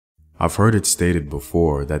I've heard it stated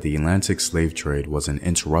before that the Atlantic slave trade was an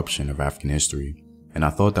interruption of African history, and I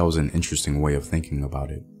thought that was an interesting way of thinking about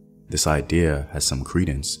it. This idea has some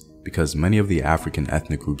credence because many of the African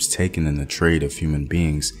ethnic groups taken in the trade of human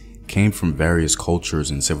beings came from various cultures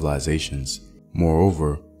and civilizations.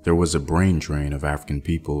 Moreover, there was a brain drain of African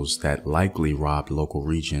peoples that likely robbed local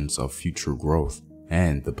regions of future growth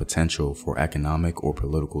and the potential for economic or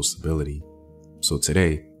political stability. So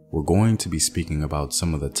today, we're going to be speaking about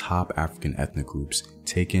some of the top African ethnic groups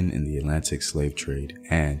taken in the Atlantic slave trade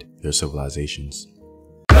and their civilizations.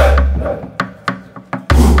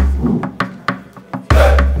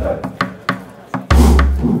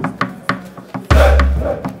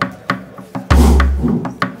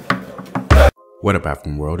 What up,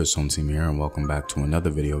 African world? It's Team here, and welcome back to another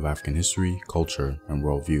video of African history, culture, and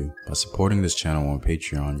worldview. By supporting this channel on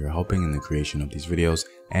Patreon, you're helping in the creation of these videos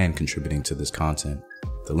and contributing to this content.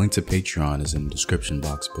 The link to Patreon is in the description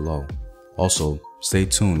box below. Also, stay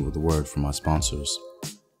tuned with a word from my sponsors.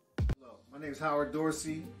 Hello, my name is Howard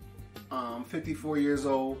Dorsey. I'm 54 years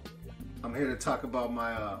old. I'm here to talk about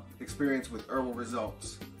my experience with Herbal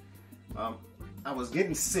results. I was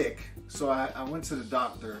getting sick, so I went to the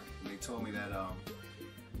doctor. They told me that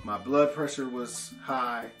my blood pressure was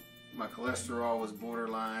high, my cholesterol was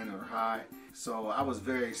borderline or high, so I was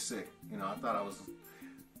very sick. You know,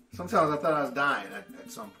 sometimes I thought I was dying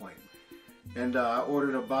at some point. And I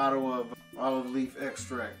ordered a bottle of olive leaf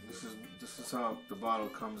extract. This is how the bottle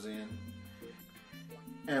comes in.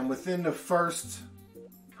 And within the first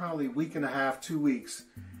probably week and a half, 2 weeks,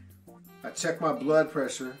 I checked my blood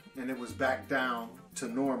pressure and it was back down to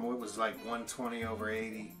normal. It was like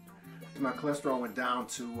 120/80. My cholesterol went down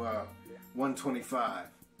to 125.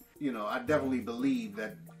 You know, I definitely believe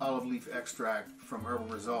that olive leaf extract from Herbal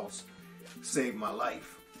Results saved my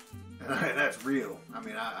life. And that's real. I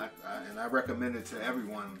mean, I recommend it to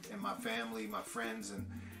everyone in my family, my friends, and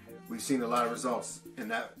we've seen a lot of results in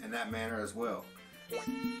that manner as well.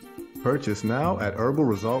 Purchase now at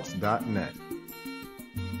herbalresults.net.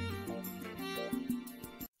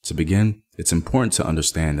 To begin, it's important to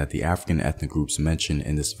understand that the African ethnic groups mentioned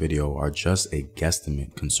in this video are just a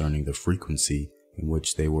guesstimate concerning the frequency in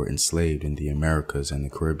which they were enslaved in the Americas and the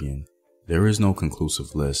Caribbean. There is no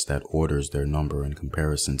conclusive list that orders their number in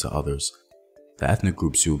comparison to others. The ethnic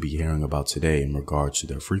groups you'll be hearing about today in regards to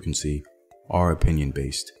their frequency are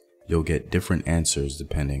opinion-based. You'll get different answers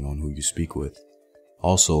depending on who you speak with.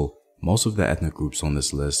 Also, most of the ethnic groups on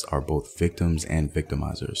this list are both victims and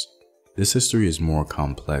victimizers. This history is more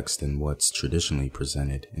complex than what's traditionally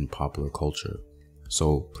presented in popular culture,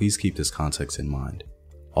 so please keep this context in mind.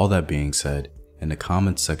 All that being said, in the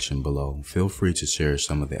comments section below, feel free to share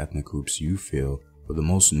some of the ethnic groups you feel were the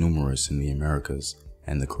most numerous in the Americas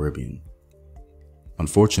and the Caribbean.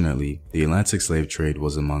 Unfortunately, the Atlantic slave trade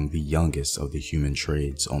was among the youngest of the human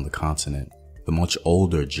trades on the continent. The much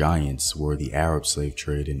older giants were the Arab slave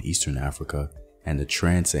trade in Eastern Africa and the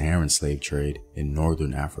Trans-Saharan slave trade in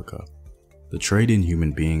Northern Africa. The trade in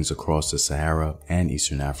human beings across the Sahara and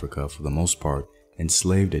Eastern Africa, for the most part,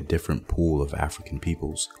 enslaved a different pool of African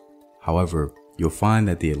peoples. However, you'll find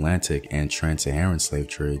that the Atlantic and Trans-Saharan slave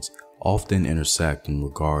trades often intersect in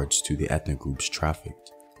regards to the ethnic groups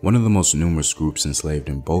trafficked. One of the most numerous groups enslaved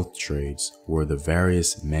in both trades were the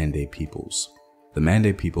various Mande peoples. The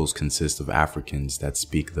Mande peoples consist of Africans that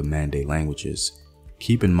speak the Mande languages.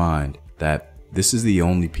 Keep in mind that this is the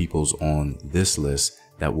only peoples on this list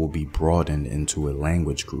that will be broadened into a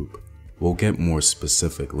language group. We'll get more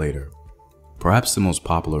specific later. Perhaps the most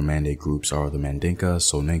popular Mande groups are the Mandinka,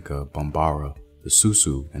 Soninka, Bambara, the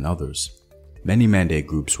Susu, and others. Many Mande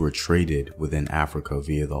groups were traded within Africa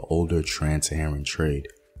via the older Trans-Saharan trade.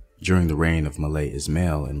 During the reign of Malay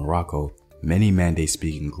Ismail in Morocco, many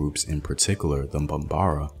Mande-speaking groups, in particular the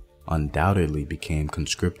Bambara, undoubtedly became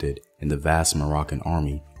conscripted in the vast Moroccan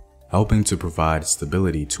army, helping to provide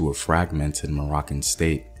stability to a fragmented Moroccan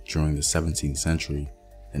state during the 17th century.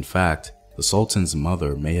 In fact, the Sultan's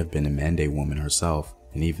mother may have been a Mande woman herself,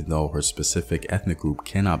 and even though her specific ethnic group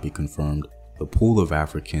cannot be confirmed, the pool of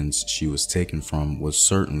Africans she was taken from was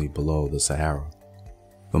certainly below the Sahara.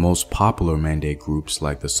 The most popular Mande groups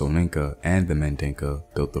like the Soninka and the Mandinka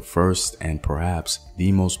built the first and perhaps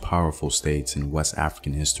the most powerful states in West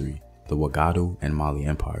African history, the Wagadu and Mali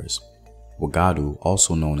empires. Wagadu,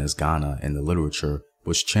 also known as Ghana in the literature,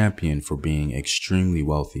 was championed for being extremely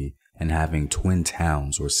wealthy and having twin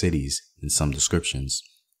towns or cities in some descriptions.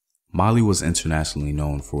 Mali was internationally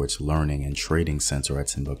known for its learning and trading center at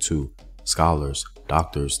Timbuktu. Scholars,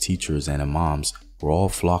 doctors, teachers, and imams were all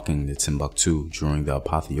flocking to Timbuktu during the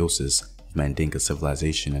apotheosis of Mandinka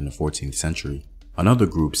civilization in the 14th century. Another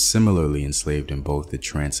group similarly enslaved in both the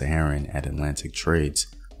trans-Saharan and Atlantic trades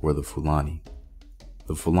were the Fulani.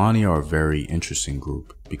 The Fulani are a very interesting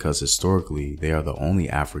group because historically they are the only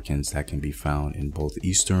Africans that can be found in both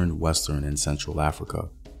Eastern, Western, and Central Africa.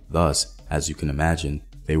 Thus, as you can imagine,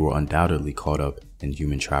 they were undoubtedly caught up in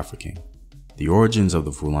human trafficking. The origins of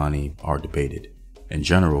the Fulani are debated. In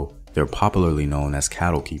general, they're popularly known as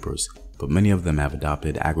cattle keepers, but many of them have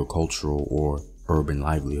adopted agricultural or urban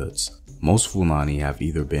livelihoods. Most Fulani have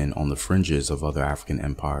either been on the fringes of other African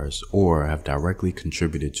empires or have directly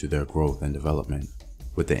contributed to their growth and development.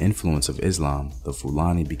 With the influence of Islam, the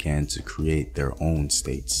Fulani began to create their own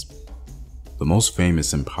states. The most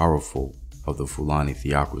famous and powerful of the Fulani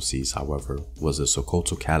theocracies, however, was the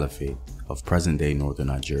Sokoto Caliphate of present-day northern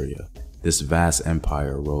Nigeria. This vast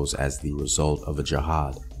empire arose as the result of a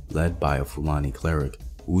jihad led by a Fulani cleric,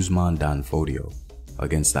 Usman Dan Fodio,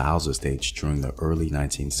 against the Hausa states during the early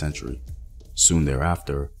 19th century. Soon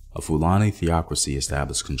thereafter, a Fulani theocracy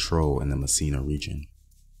established control in the Messina region.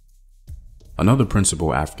 Another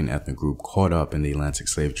principal African ethnic group caught up in the Atlantic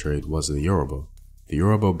slave trade was the Yoruba. The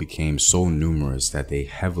Yoruba became so numerous that they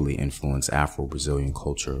heavily influenced Afro-Brazilian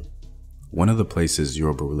culture. One of the places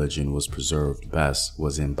Yoruba religion was preserved best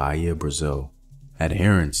was in Bahia, Brazil.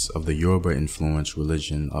 Adherents of the Yoruba-influenced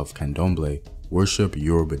religion of Candomblé worship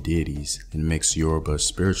Yoruba deities and mix Yoruba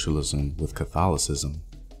spiritualism with Catholicism.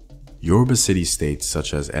 Yoruba city-states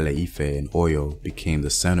such as Ele-Ife and Oyo became the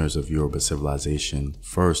centers of Yoruba civilization,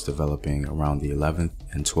 first developing around the 11th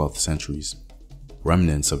and 12th centuries.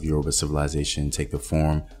 Remnants of Yoruba civilization take the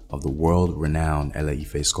form of the world-renowned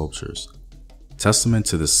Ele-Ife sculptures. Testament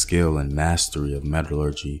to the skill and mastery of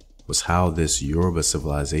metallurgy was how this Yoruba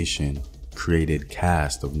civilization created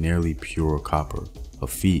cast of nearly pure copper, a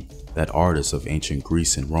feat that artists of ancient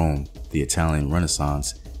Greece and Rome, the Italian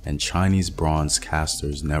Renaissance, and Chinese bronze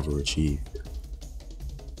casters never achieved.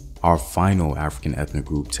 Our final African ethnic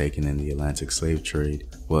group taken in the Atlantic slave trade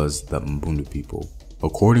was the Mbundu people.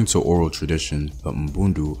 According to oral tradition, the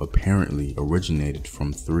Mbundu apparently originated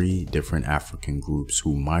from 3 different African groups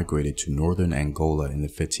who migrated to northern Angola in the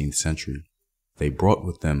 15th century. They brought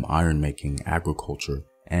with them iron-making, agriculture,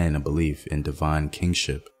 and a belief in divine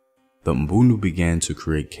kingship. The Mbundu began to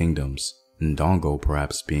create kingdoms, Ndongo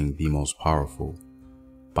perhaps being the most powerful.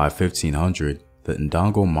 By 1500, the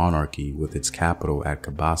Ndongo monarchy with its capital at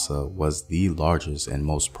Kabasa was the largest and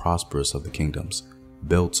most prosperous of the kingdoms,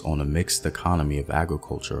 built on a mixed economy of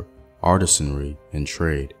agriculture, artisanry, and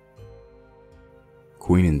trade.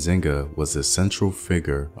 Queen Nzinga was the central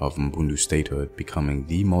figure of Mbundu statehood, becoming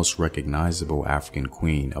the most recognizable African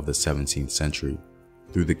queen of the 17th century.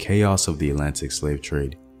 Through the chaos of the Atlantic slave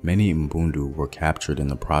trade, many Mbundu were captured in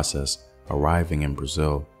the process, arriving in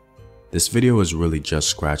Brazil. This video is really just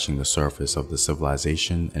scratching the surface of the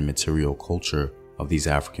civilization and material culture of these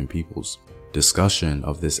African peoples. Discussion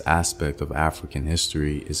of this aspect of African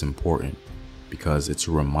history is important because it's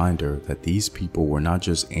a reminder that these people were not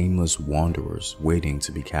just aimless wanderers waiting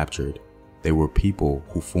to be captured. They were people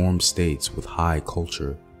who formed states with high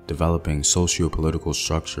culture, developing socio-political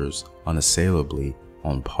structures unassailably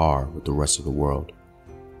on par with the rest of the world.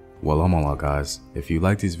 Well, I'm all out, guys. If you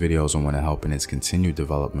like these videos and want to help in its continued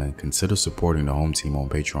development, consider supporting the home team on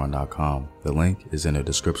patreon.com. The link is in the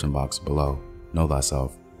description box below. Know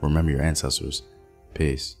thyself. Remember your ancestors.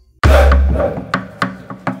 Peace.